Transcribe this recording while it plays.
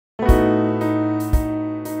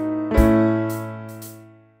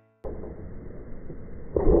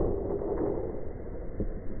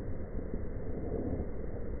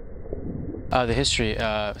The history,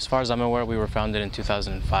 as far as I'm aware, we were founded in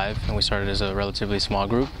 2005 and we started as a relatively small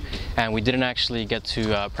group, and we didn't actually get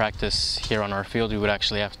to practice here on our field. We would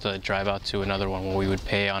actually have to drive out to another one where we would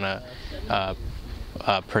pay on a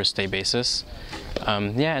per stay basis.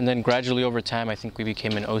 Yeah, and then gradually over time I think we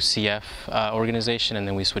became an OCF organization, and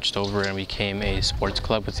then we switched over and became a sports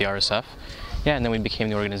club with the RSF. Yeah, and then we became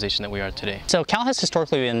the organization that we are today. So Cal has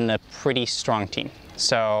historically been a pretty strong team.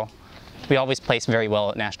 So we always place very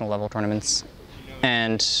well at national level tournaments,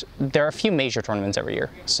 and there are a few major tournaments every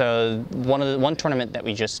year. So one tournament that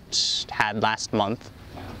we just had last month,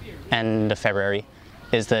 end of February,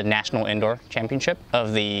 is the National Indoor Championship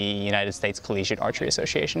of the United States Collegiate Archery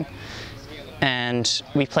Association. And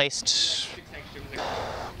we placed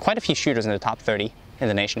quite a few shooters in the top 30 in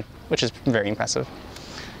the nation, which is very impressive.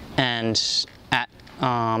 And at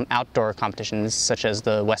outdoor competitions such as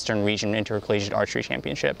the Western Region Intercollegiate Archery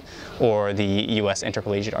Championship or the U.S.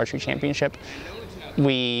 Intercollegiate Archery Championship,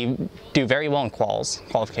 we do very well in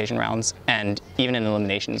qualification rounds, and even in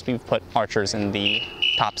eliminations we've put archers in the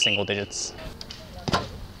top single digits.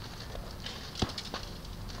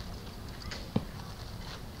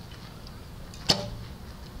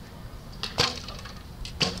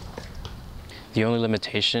 The only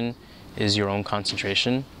limitation is your own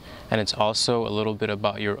concentration, and it's also a little bit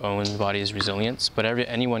about your own body's resilience, but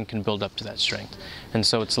anyone can build up to that strength. And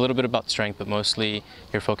so it's a little bit about strength, but mostly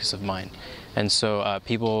your focus of mind. And so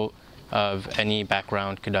people of any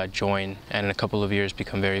background could join and in a couple of years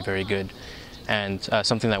become very, very good. And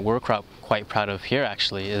something that we're quite proud of here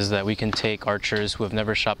actually is that we can take archers who have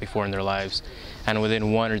never shot before in their lives, and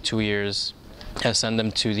within 1 or 2 years send them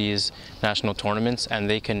to these national tournaments, and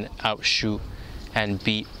they can outshoot and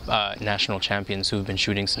beat national champions who've been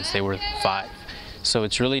shooting since they were 5. So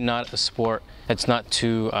it's really not a sport, it's not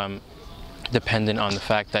too dependent on the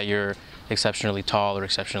fact that you're exceptionally tall or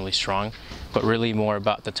exceptionally strong, but really more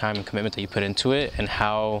about the time and commitment that you put into it and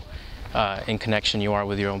how in connection you are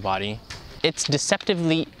with your own body. It's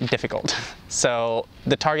deceptively difficult. So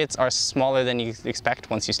the targets are smaller than you expect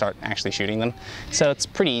once you start actually shooting them. So it's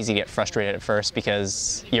pretty easy to get frustrated at first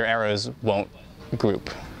because your arrows won't group.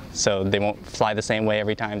 So they won't fly the same way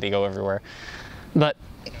every time, they go everywhere. But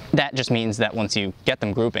that just means that once you get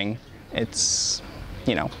them grouping, it's,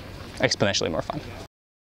 exponentially more fun.